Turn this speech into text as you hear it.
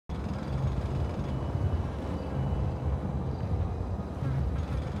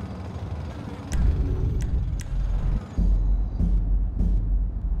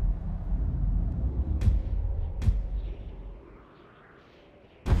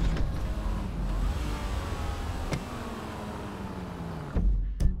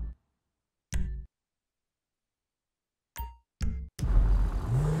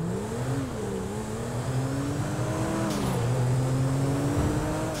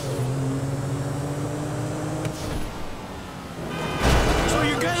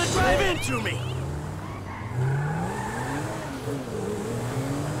it to me!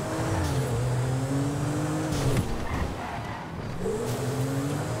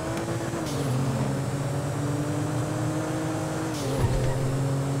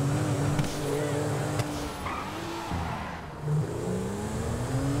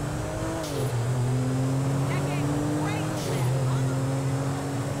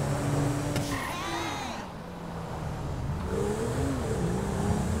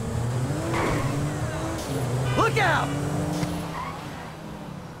 Look out!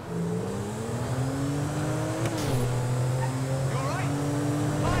 You all right?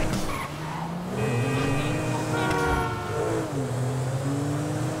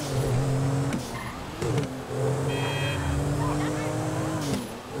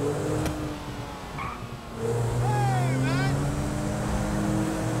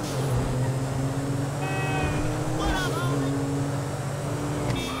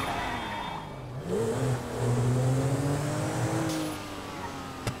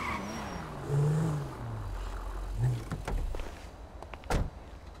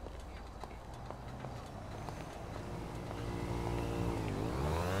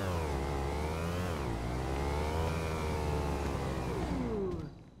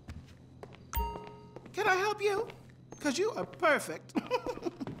 Can I help you? Because you are perfect.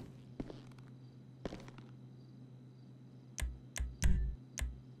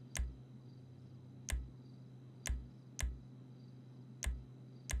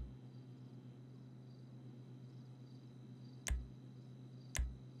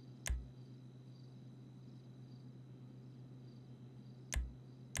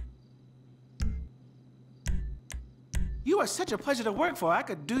 You are such a pleasure to work for. I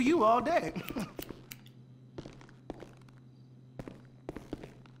could do you all day.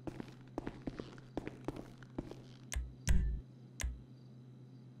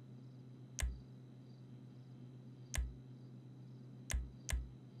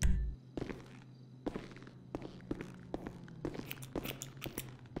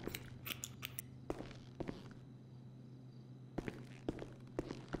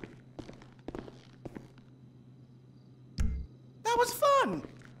 That was fun.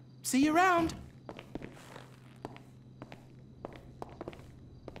 See you around.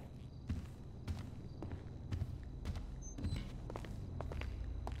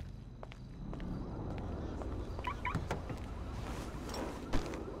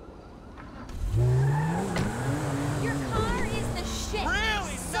 Your car is the shit.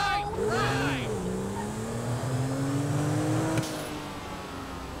 Really nice ride!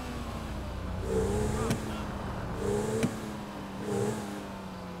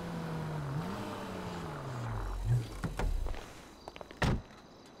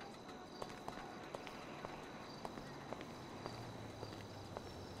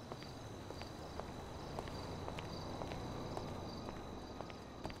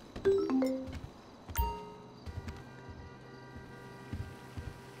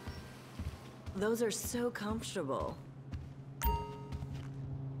 Those are so comfortable.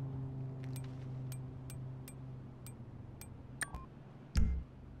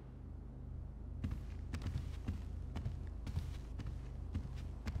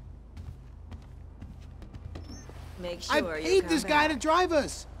 Make sure I you paid come this guy back. to drive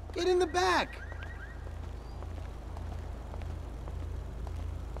us. Get in the back.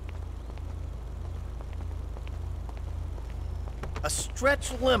 A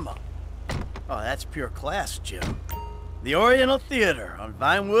stretch limo. Oh, that's pure class, Jim. The Oriental Theater on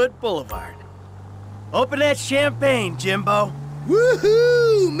Vinewood Boulevard. Open that champagne, Jimbo.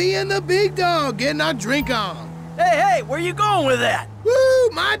 Woohoo! Me and the big dog getting our drink on. Hey, where you going with that? Woo!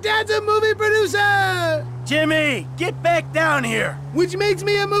 My dad's a movie producer! Jimmy, get back down here. Which makes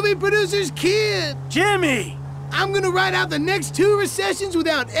me a movie producer's kid. Jimmy! I'm gonna ride out the next 2 recessions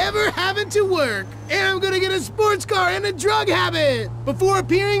without ever having to work. And I'm gonna get a sports car and a drug habit before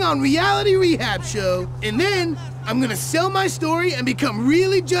appearing on Reality Rehab Show. And then I'm gonna sell my story and become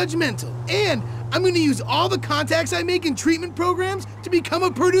really judgmental. And I'm gonna use all the contacts I make in treatment programs to become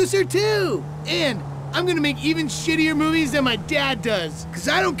a producer too. And I'm gonna make even shittier movies than my dad does. Cause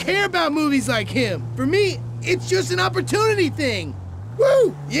I don't care about movies like him. For me, it's just an opportunity thing.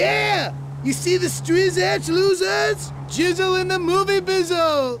 Woo! Yeah! You see the Strizach losers? Jizzle in the movie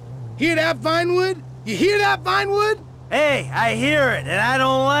bizzle. Hear that, Vinewood? You hear that, Vinewood? Hey, I hear it, and I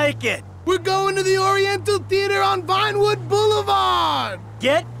don't like it. We're going to the Oriental Theater on Vinewood Boulevard.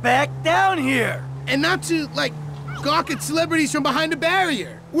 Get back down here. And not to, like, gawk at celebrities from behind a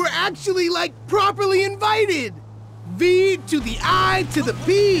barrier. We're actually, like, properly invited. V to the I to the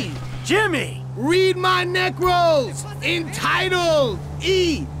P. Jimmy! Read my neck rolls. Entitled.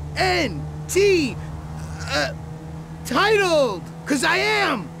 E titled, 'cause I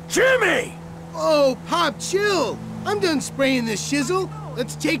am. Jimmy! Oh, Pop, chill. I'm done spraying this shizzle.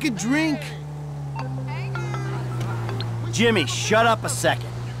 Let's take a drink. Jimmy, shut up a second.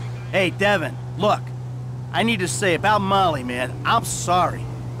 Hey, Devin, look. I need to say about Molly, man, I'm sorry,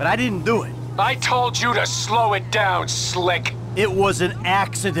 but I didn't do it. I told you to slow it down, Slick. It was an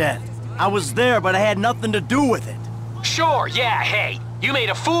accident. I was there, but I had nothing to do with it. Sure, yeah, hey. You made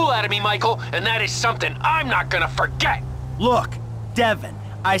a fool out of me, Michael, and that is something I'm not gonna forget. Look, Devin,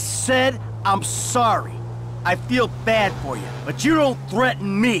 I said I'm sorry. I feel bad for you, but you don't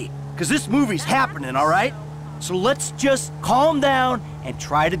threaten me, because this movie's happening, all right? So let's just calm down and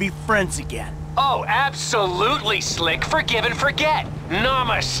try to be friends again. Oh, absolutely, Slick. Forgive and forget.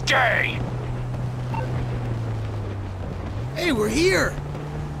 Namaste. Hey, we're here.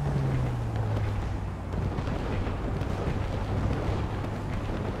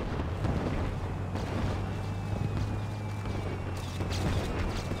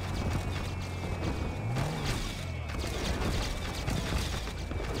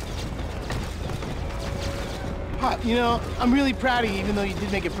 Pop, you know, I'm really proud of you, even though you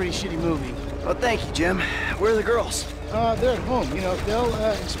did make a pretty shitty movie. Well, thank you, Jim. Where are the girls? They're at home. You know, they'll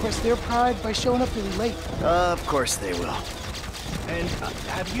express their pride by showing up really late. Of course they will. And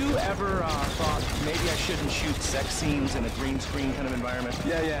have you ever thought maybe I shouldn't shoot sex scenes in a green screen kind of environment?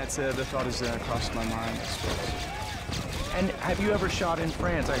 Yeah, it's the thought has crossed my mind, I suppose. And have you ever shot in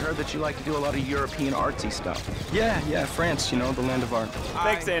France? I heard that you like to do a lot of European artsy stuff. Yeah, France, you know, the land of art.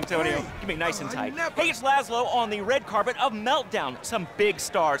 Thanks, Antonio. Give me nice and tight. Hey, it's Laszlo on the red carpet of Meltdown. Some big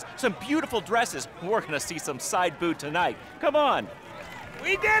stars, some beautiful dresses. We're gonna see some side boob tonight. Come on.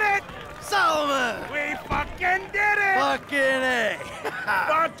 We did it! Solomon! We fucking did it! Fucking A!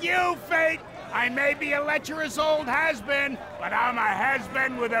 Fuck you, fate! I may be a lecherous old has-been, but I'm a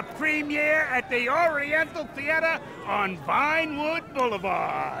has-been with a premiere at the Oriental Theater on Vinewood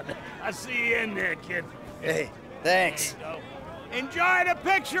Boulevard. I'll see you in there, kid. Hey, thanks. Enjoy the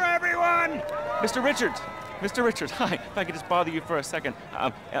picture, everyone! Mr. Richards. Mr. Richards, hi. If I could just bother you for a second.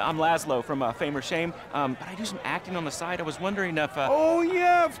 I'm Laszlo from Fame or Shame, but I do some acting on the side. I was wondering if... Oh,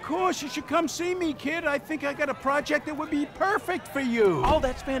 yeah, of course. You should come see me, kid. I think I got a project that would be perfect for you. Oh,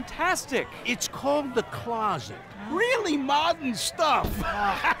 that's fantastic. It's called The Closet. Really modern stuff.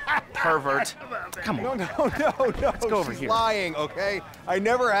 Pervert. Come on. No. Let's go over She's here. lying, okay? I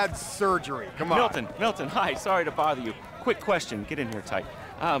never had surgery. Come on. Milton, hi. Sorry to bother you. Quick question. Get in here tight.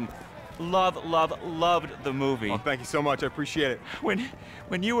 Loved the movie. Oh, thank you so much. I appreciate it.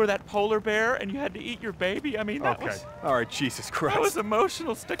 When you were that polar bear and you had to eat your baby, I mean, that was... All right, Jesus Christ. That was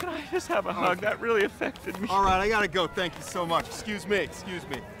emotional. Stick and I just have a hug. That really affected me. All right, I gotta go. Thank you so much. Excuse me.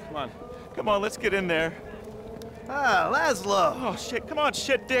 Come on, let's get in there. Ah, Laszlo. Oh, shit. Come on,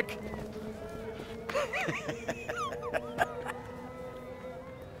 shit, dick.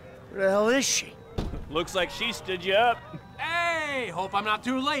 Where the hell is she? Looks like she stood you up. Hey, hope I'm not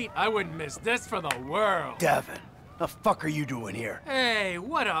too late. I wouldn't miss this for the world. Devin, the fuck are you doing here? Hey,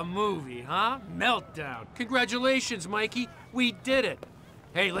 what a movie, huh? Meltdown. Congratulations, Mikey. We did it.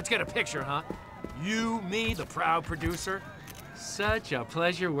 Hey, let's get a picture, huh? You, me, the proud producer. Such a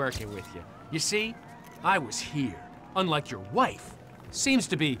pleasure working with you. You see, I was here, unlike your wife. Seems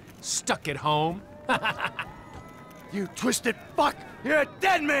to be stuck at home. You twisted fuck! You're a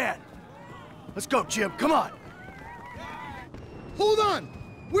dead man! Let's go, Jim. Come on. Hold on.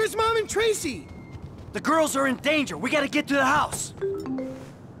 Where's Mom and Tracy? The girls are in danger. We gotta get to the house.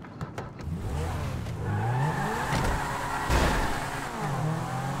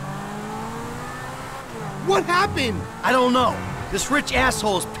 What happened? I don't know. This rich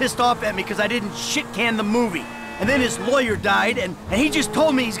asshole is pissed off at me because I didn't shit-can the movie. And then his lawyer died, and he just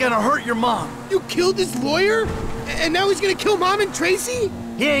told me he's gonna hurt your mom. You killed his lawyer? And now he's gonna kill Mom and Tracy?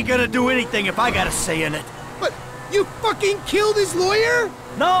 He ain't gonna do anything if I got a say in it. But you fucking killed his lawyer?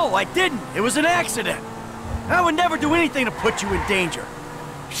 No, I didn't. It was an accident. I would never do anything to put you in danger.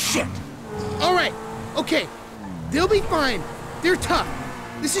 Shit. All right, okay. They'll be fine. They're tough.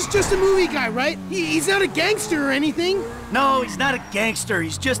 This is just a movie guy, right? He's not a gangster or anything. No, he's not a gangster.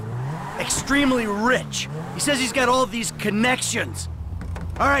 He's just extremely rich. He says he's got all these connections.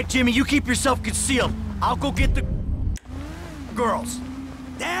 All right, Jimmy, you keep yourself concealed. I'll go get the girls.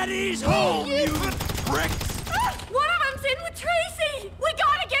 Daddy's home, you pricks! One of them's in with Tracy! We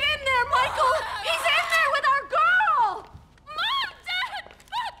gotta get in there, Michael! He's in there with our girl! Mom! Dad!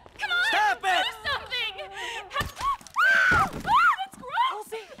 Come on! Stop it! Do something! That's gross!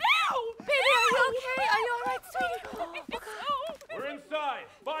 Ew! Baby, are you okay? Are you alright, sweetie? We're inside.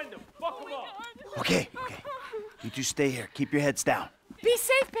 Find them. Fuck them up. Okay. You two stay here. Keep your heads down. Be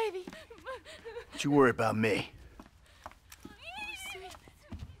safe, baby. Don't you worry about me.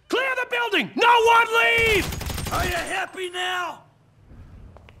 Clear the building! No one leave! Are you happy now?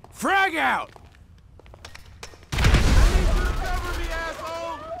 Frag out!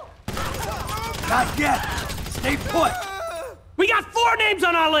 Not yet. Stay put. We got 4 names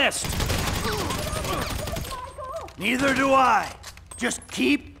on our list! Neither do I. Just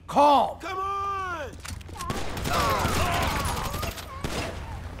keep calm. Come on!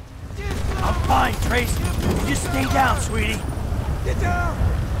 I'm fine, Tracy. You just stay down, sweetie. Get down!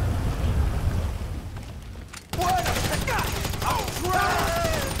 What? Oh,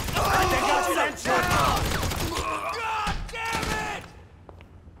 crap! They got sent. God damn it!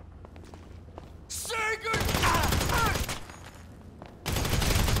 Say good.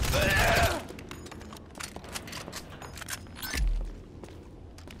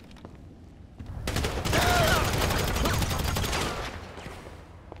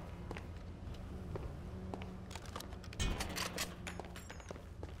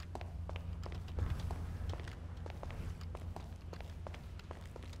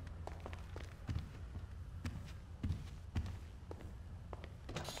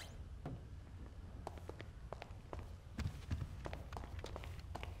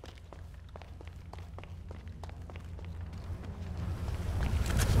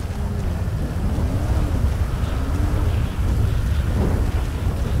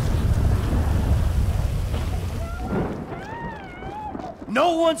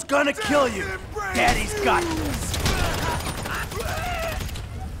 No one's gonna kill you. Daddy's got this.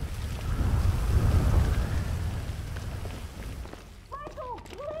 Michael,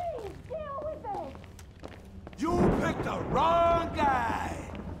 please, deal with it! You picked the wrong guy!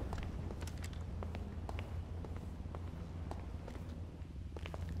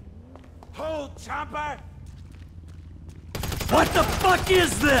 Hold, Chomper! What the fuck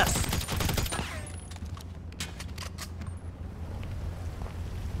is this?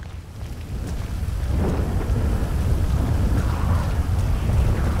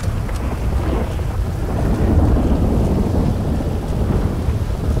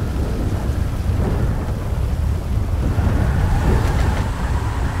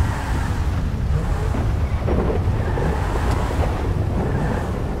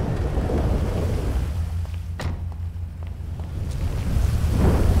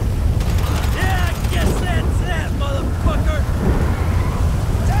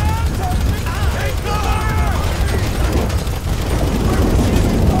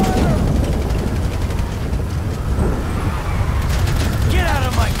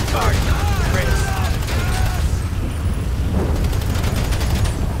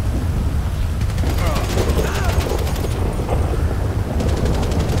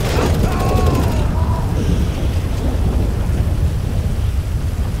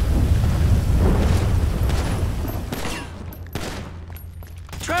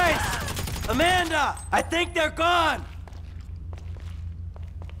 Amanda! I think they're gone!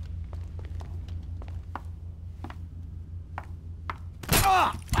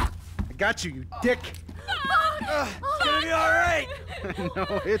 I got you, you dick! It's gonna be alright!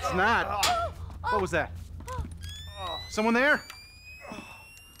 No, it's not. What was that? Someone there?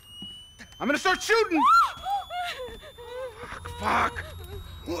 I'm gonna start shooting! Fuck!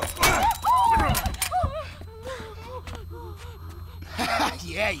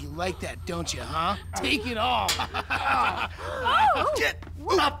 Yeah, you like that, don't you, huh? Take it all. Get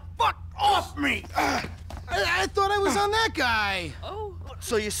the fuck off me! I thought I was on that guy.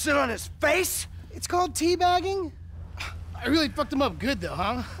 So you sit on his face? It's called teabagging. I really fucked him up good, though,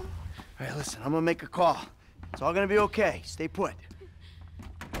 huh? All right, listen, I'm gonna make a call. It's all gonna be okay. Stay put.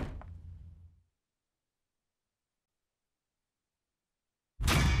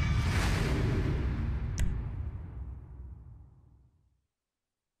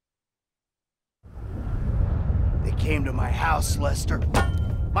 They came to my house, Lester.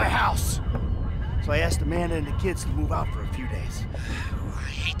 My house! So I asked Amanda and the kids to move out for a few days. I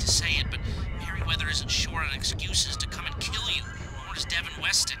hate to say it, but Merriweather isn't short on excuses to come and kill you. Nor is Devin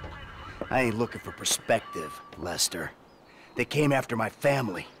Weston. I ain't looking for perspective, Lester. They came after my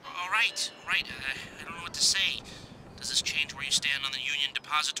family. All right. I don't know what to say. Does this change where you stand on the Union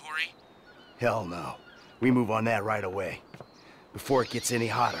Depository? Hell no. We move on that right away. Before it gets any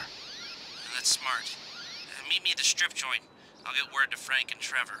hotter. That's smart. Meet me at the strip joint. I'll get word to Frank and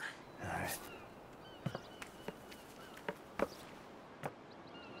Trevor. All right.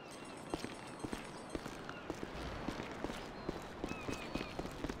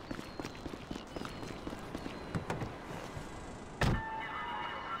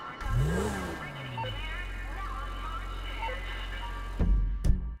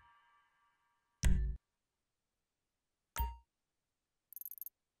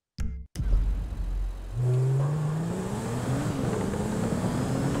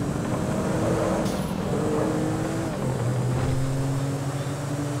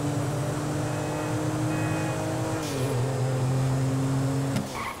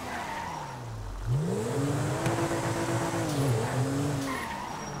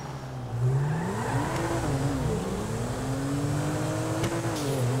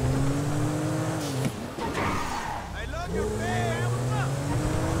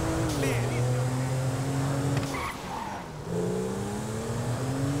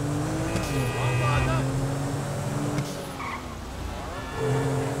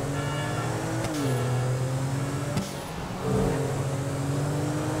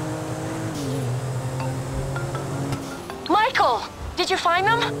 Michael, did you find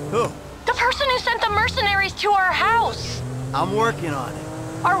them? Who? The person who sent the mercenaries to our house. I'm working on it.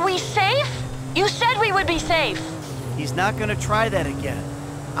 Are we safe? You said we would be safe. He's not gonna try that again.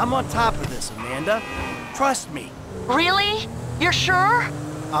 I'm on top of this, Amanda. Trust me. Really? You're sure?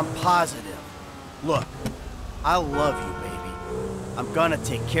 I'm positive. Look, I love you, baby. I'm gonna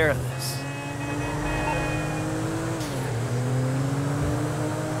take care of this.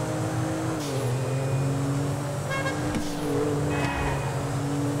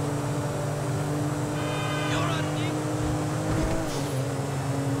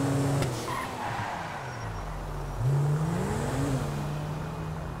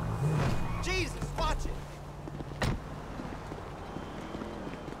 Jesus, watch it!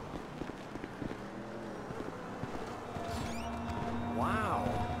 Wow.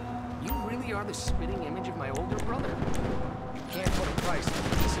 You really are the spitting image of my older brother. You can't put a price on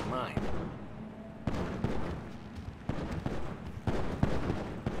peace of mind.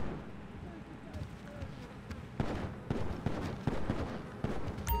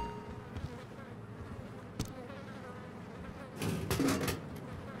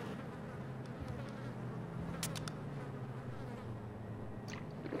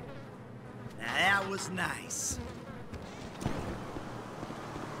 Now that was nice.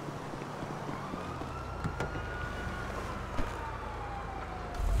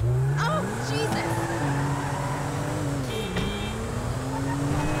 Oh, Jesus!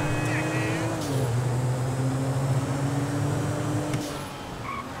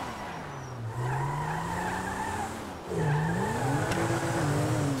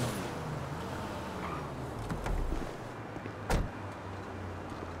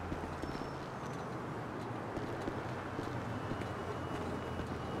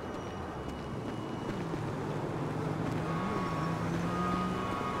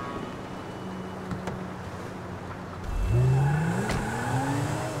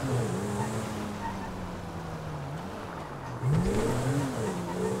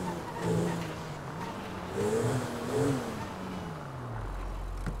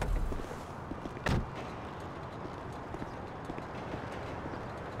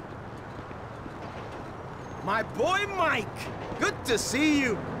 My boy Mike! Good to see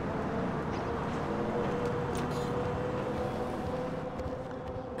you!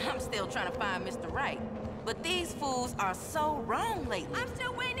 I'm still trying to find Mr. Right. But these fools are so wrong lately. I'm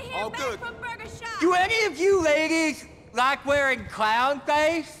still waiting to hear All back good. from Burger Shop. Do any of you ladies like wearing clown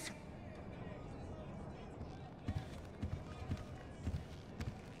face?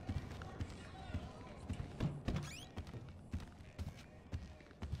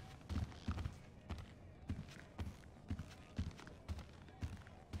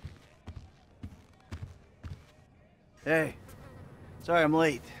 Hey, sorry I'm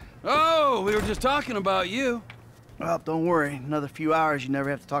late. Oh, we were just talking about you. Well, don't worry. Another few hours, you never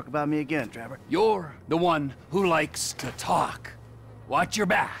have to talk about me again, Trevor. You're the one who likes to talk. Watch your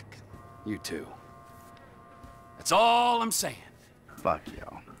back, you two. That's all I'm saying. Fuck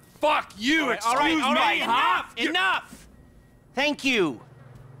y'all. Fuck you, All right, huh? enough! Thank you.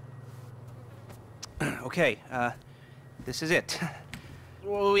 Okay, this is it.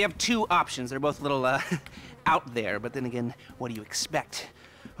 Well, we have two options. They're both a little, out there, but then again, what do you expect?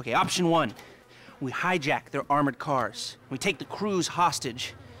 Okay, option one, we hijack their armored cars. We take the crews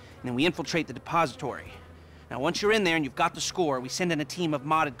hostage, and then we infiltrate the depository. Now, once you're in there and you've got the score, we send in a team of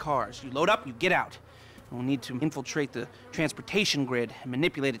modded cars. You load up, you get out. And we'll need to infiltrate the transportation grid and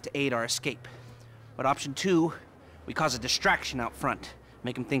manipulate it to aid our escape. But option two, we cause a distraction out front.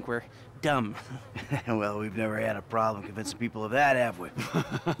 Make them think we're dumb. Well, we've never had a problem convincing people of that, have we?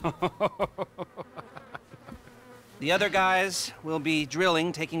 The other guys will be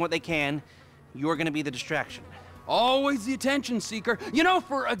drilling, taking what they can. You're gonna be the distraction. Always the attention seeker. You know,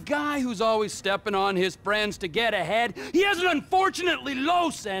 for a guy who's always stepping on his friends to get ahead, he has an unfortunately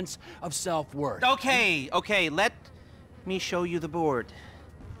low sense of self-worth. Okay, let me show you the board.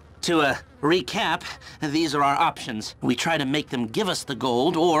 To recap, these are our options. We try to make them give us the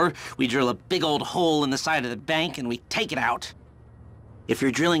gold, or we drill a big old hole in the side of the bank and we take it out. If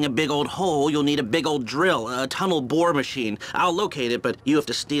you're drilling a big old hole, you'll need a big old drill, a tunnel bore machine. I'll locate it, but you have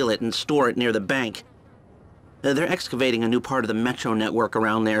to steal it and store it near the bank. They're excavating a new part of the metro network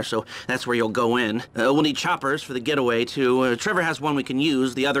around there, so that's where you'll go in. We'll need choppers for the getaway, too. Trevor has one we can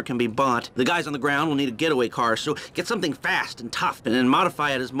use. The other can be bought. The guys on the ground will need a getaway car, so get something fast and tough, and then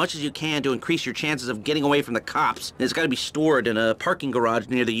modify it as much as you can to increase your chances of getting away from the cops. It's got to be stored in a parking garage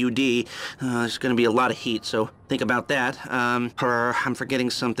near the UD. There's going to be a lot of heat, so think about that. I'm forgetting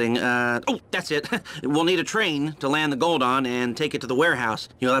something. Oh, that's it. We'll need a train to land the gold on and take it to the warehouse.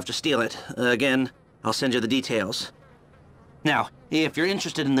 You'll have to steal it. Again, I'll send you the details. Now, if you're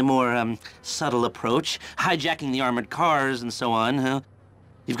interested in the more, subtle approach, hijacking the armored cars and so on,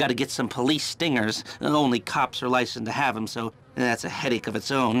 you've got to get some police stingers. Only cops are licensed to have them, so that's a headache of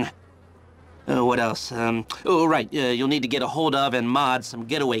its own. What else? Oh, right, you'll need to get a hold of and mod some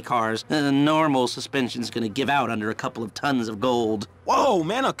getaway cars. Normal suspension's gonna give out under a couple of tons of gold. Whoa,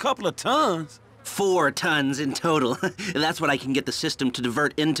 man, a couple of tons? 4 tons in total. That's what I can get the system to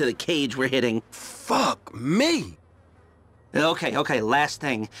divert into the cage we're hitting. Fuck me! Okay, last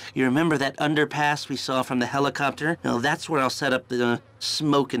thing. You remember that underpass we saw from the helicopter? Well, that's where I'll set up the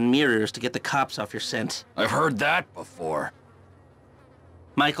smoke and mirrors to get the cops off your scent. I've heard that before.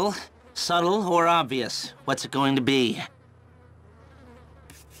 Michael, subtle or obvious? What's it going to be?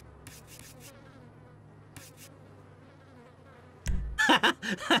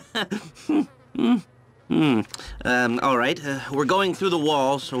 All right. We're going through the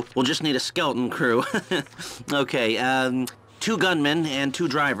wall, so we'll just need a skeleton crew. Okay, 2 gunmen and 2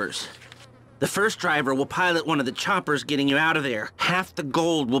 drivers. The first driver will pilot one of the choppers getting you out of there. Half the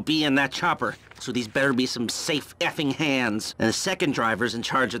gold will be in that chopper, so these better be some safe effing hands. And the second driver's in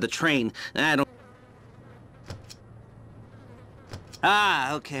charge of the train.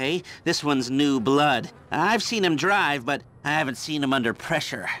 Ah, okay. This one's new blood. I've seen him drive, but I haven't seen him under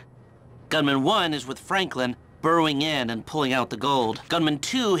pressure. Gunman 1 is with Franklin, burrowing in and pulling out the gold. Gunman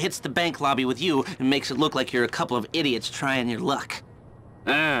 2 hits the bank lobby with you and makes it look like you're a couple of idiots trying your luck.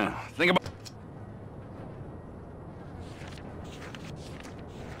 Think about...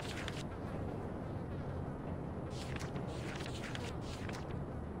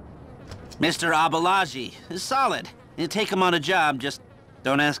 Mr. Abalaji is solid. You take him on a job, just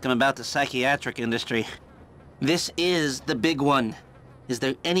don't ask him about the psychiatric industry. This is the big one. Is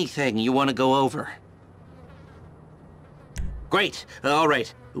there anything you want to go over? Great. All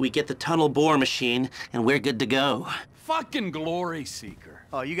right. We get the tunnel bore machine, and we're good to go. Fucking glory seeker.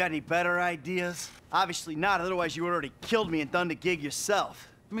 Oh, you got any better ideas? Obviously not, otherwise you would already killed me and done the gig yourself.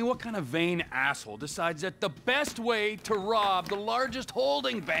 I mean, what kind of vain asshole decides that the best way to rob the largest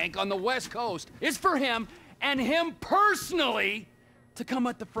holding bank on the West Coast is for him, and him personally, to come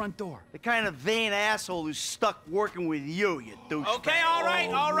at the front door? The kind of vain asshole who's stuck working with you douchebag. Okay,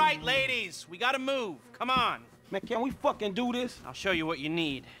 all right, ladies. We gotta move. Come on. Man, can we fucking do this? I'll show you what you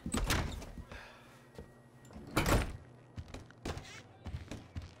need.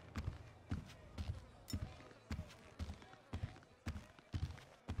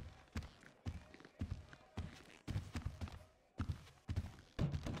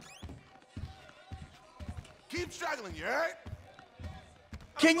 Keep struggling, you heard?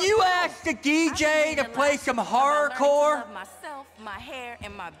 Can you ask the DJ to play some horrorcore? I love myself, my hair,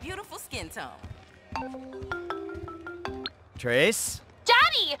 and my beautiful skin tone. Trace?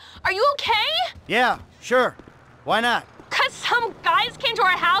 Daddy, are you okay? Yeah, sure. Why not? 'Cause some guys came to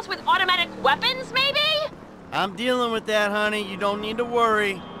our house with automatic weapons, maybe? I'm dealing with that, honey. You don't need to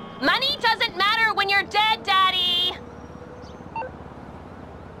worry. Money doesn't matter when you're dead, Daddy.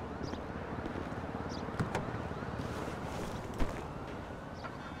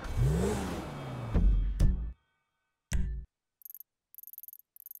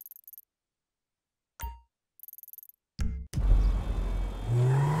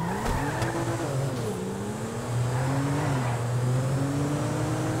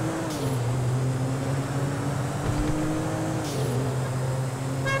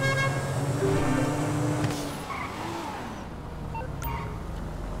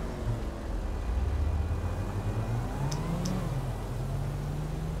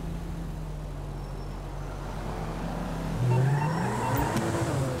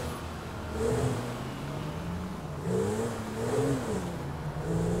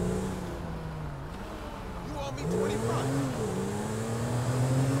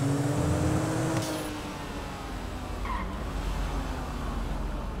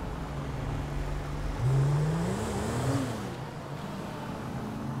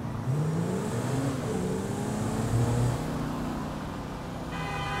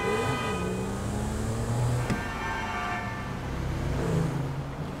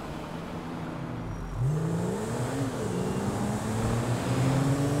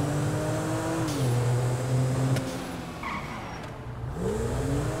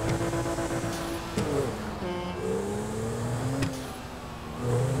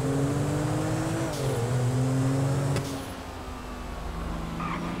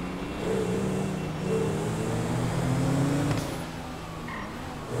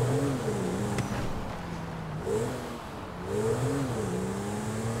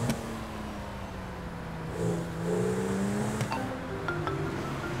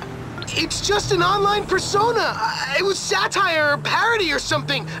 It's just an online persona. It was satire or parody or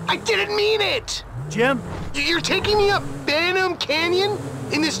something. I didn't mean it. Jim? You're taking me up Banham Canyon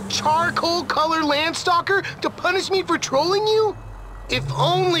in this charcoal color landstalker to punish me for trolling you? If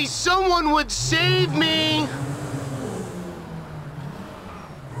only someone would save me.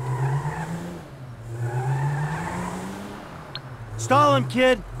 Stall him,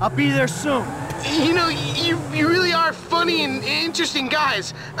 kid. I'll be there soon. You know, you really are funny and interesting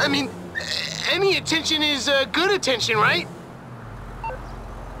guys. I mean, any attention is good attention, right?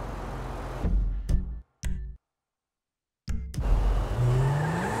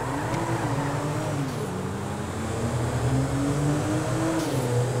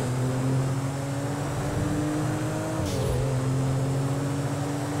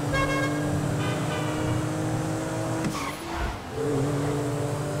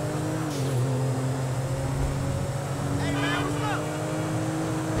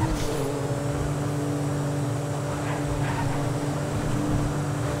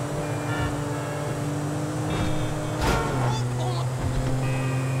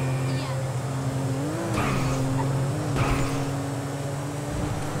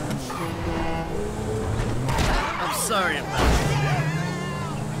 Sorry about it.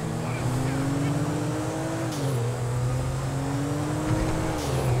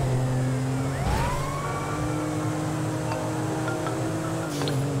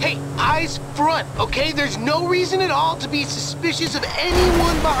 Hey, eyes front, okay? There's no reason at all to be suspicious of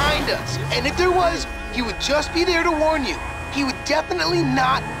anyone behind us. And if there was, he would just be there to warn you. He would definitely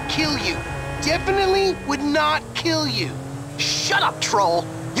not kill you. Definitely would not kill you. Shut up, troll!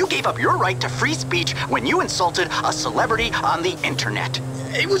 You gave up your right to free speech when you insulted a celebrity on the internet.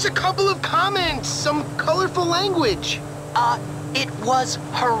 It was a couple of comments, some colorful language. It was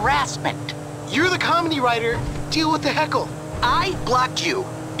harassment. You're the comedy writer. Deal with the heckle. I blocked you.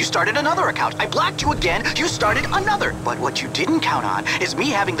 You started another account. I blocked you again. You started another. But what you didn't count on is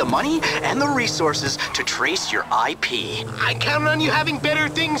me having the money and the resources to trace your IP. I counted on you having better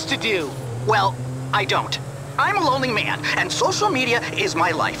things to do. Well, I don't. I'm a lonely man, and social media is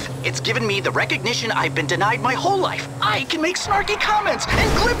my life. It's given me the recognition I've been denied my whole life. I can make snarky comments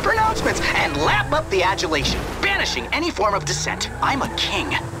and glib pronouncements and lap up the adulation, banishing any form of dissent. I'm a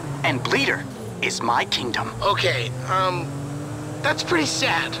king, and Bleeder is my kingdom. Okay, that's pretty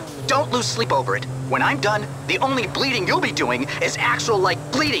sad. Don't lose sleep over it. When I'm done, the only bleeding you'll be doing is actual, like,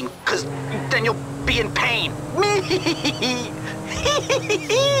 bleeding, because then you'll be in pain. Me.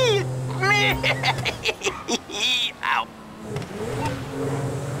 Ow.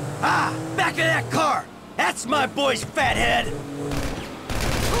 Ah, back of that car! That's my boy's fat head!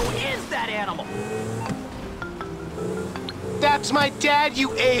 Who is that animal? That's my dad,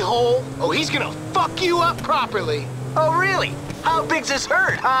 you a-hole. Oh, he's gonna fuck you up properly. Oh, really? How big's this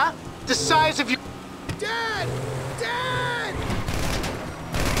herd, huh? The size of your... Dad! Dad!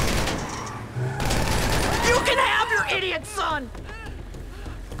 You can have your idiot son!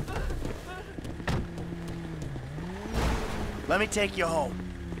 Let me take you home.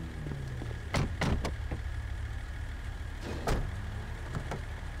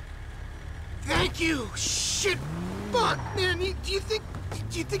 Thank you! Shit! Fuck, man, do you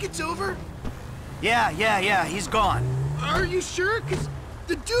think it's over? Yeah, he's gone. Are you sure? 'Cause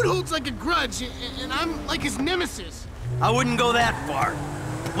the dude holds like a grudge, and I'm like his nemesis. I wouldn't go that far.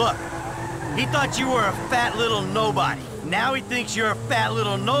 Look, he thought you were a fat little nobody. Now he thinks you're a fat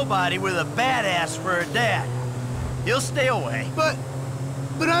little nobody with a badass for a dad. He'll stay away. But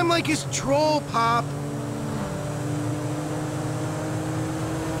I'm like his troll, Pop.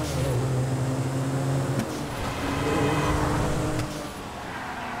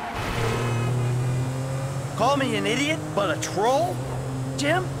 Call me an idiot, but a troll?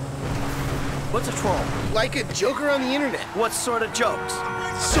 Jim? What's a troll? Like a joker on the internet. What sort of jokes?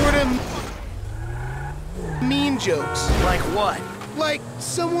 Sort of mean jokes. Like what? Like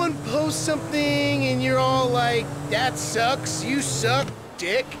someone posts something and you're all like, that sucks, you suck,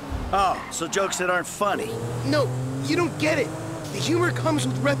 dick. Oh, so jokes that aren't funny. No, you don't get it. The humor comes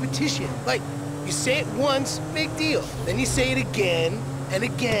with repetition. Like, you say it once, big deal. Then you say it again, and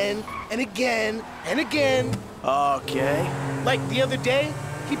again, and again, and again. Okay. Like the other day,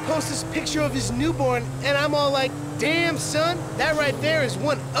 he posts this picture of his newborn, and I'm all like, damn, son, that right there is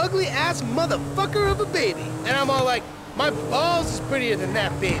one ugly-ass motherfucker of a baby. And I'm all like, my balls is prettier than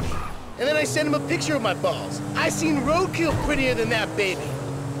that baby. And then I send him a picture of my balls. I seen roadkill prettier than that baby.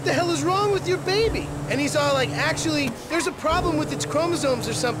 What the hell is wrong with your baby? And he's all like, actually, there's a problem with its chromosomes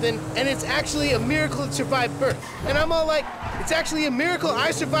or something, and it's actually a miracle it survived birth. And I'm all like, it's actually a miracle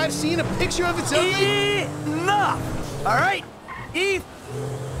I survived seeing a picture of its ugly. Enough! All right?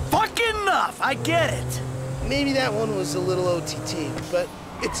 fucking enough! I get it! Maybe that one was a little OTT, but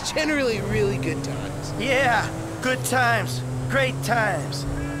it's generally really good times. Yeah, good times. Great times.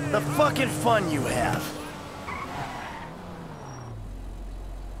 The fucking fun you have.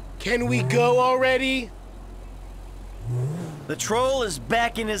 Can we go already? The troll is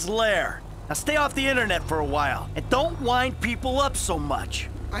back in his lair. Now stay off the internet for a while, and don't wind people up so much.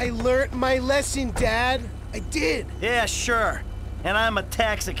 I learned my lesson, Dad. I did. Yeah, sure. And I'm a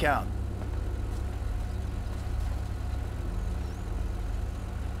tax account.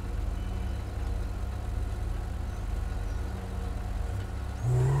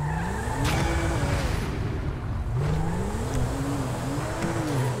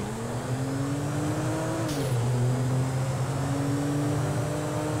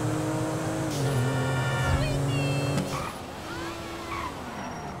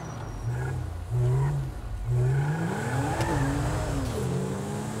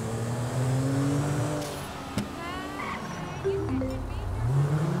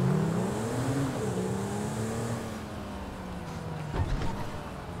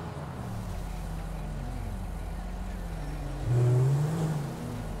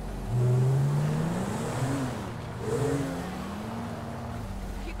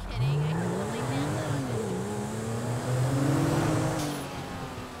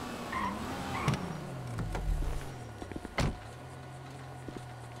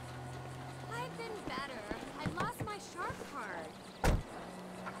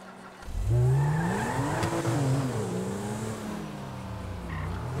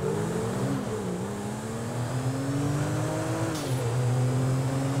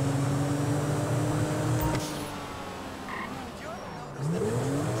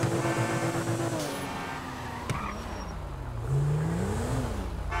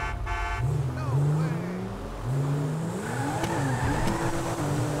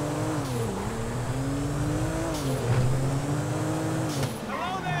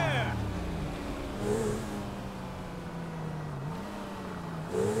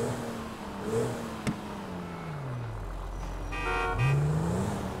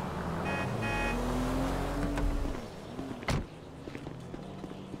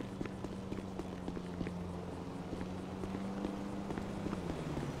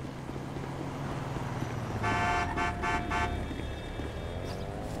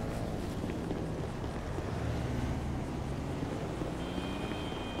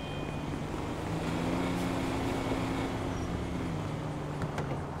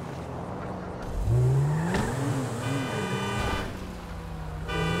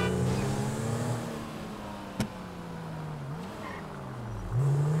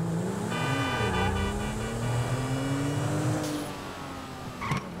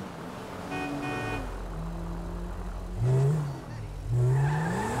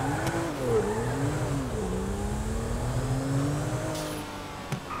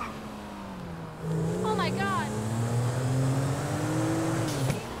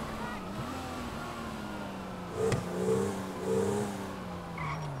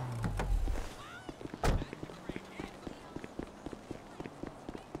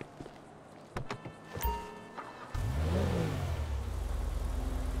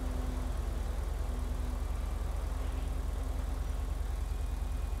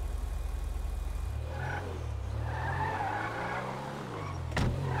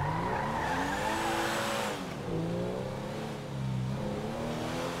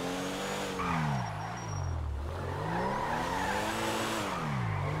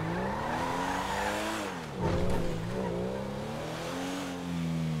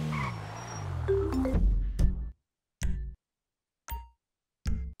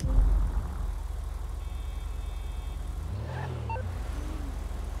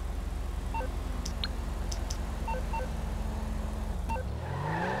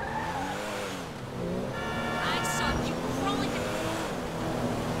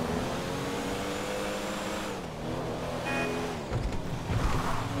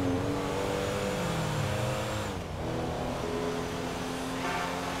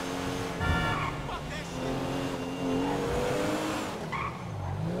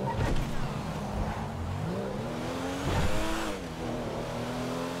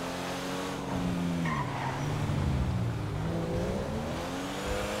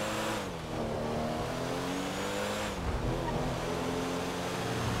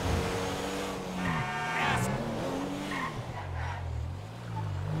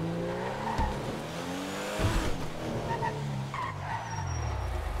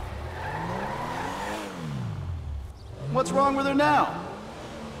 What's wrong with her now?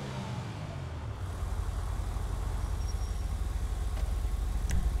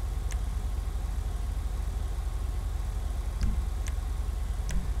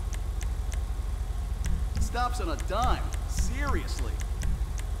 stops on a dime. Seriously.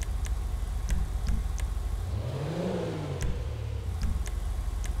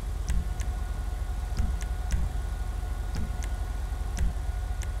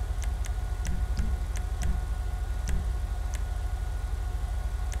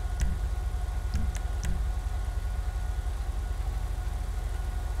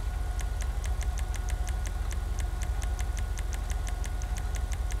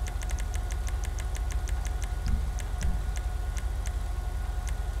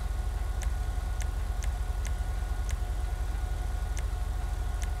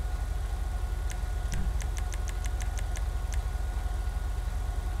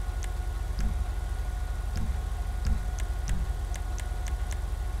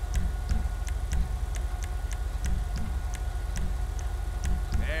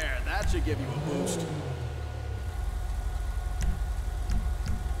 That should give you a boost.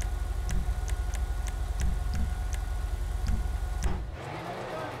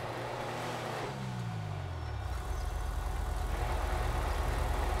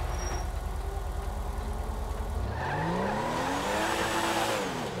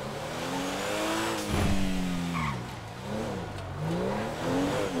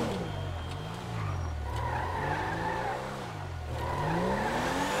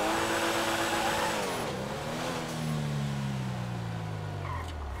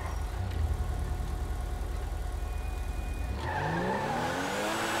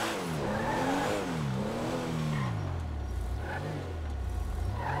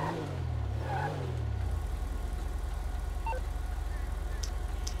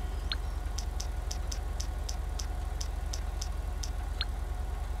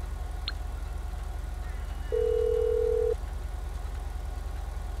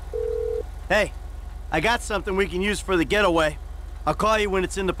 Hey, I got something we can use for the getaway. I'll call you when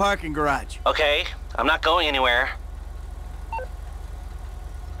it's in the parking garage. Okay, I'm not going anywhere.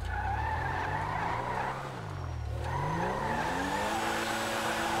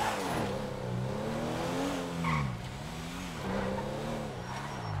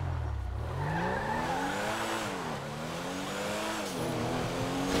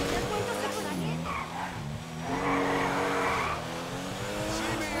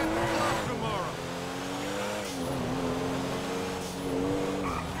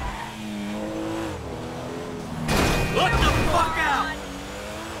 What the fuck out!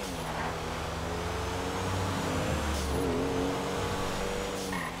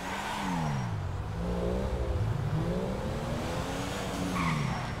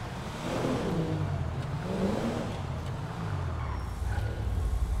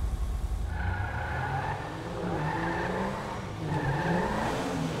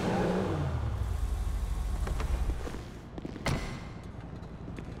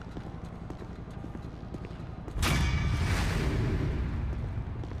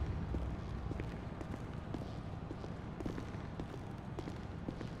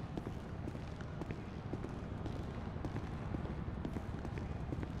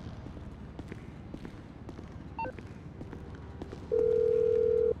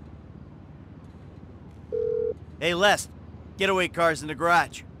 Hey, Les, getaway car's in the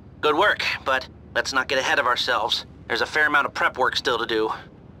garage. Good work, but let's not get ahead of ourselves. There's a fair amount of prep work still to do.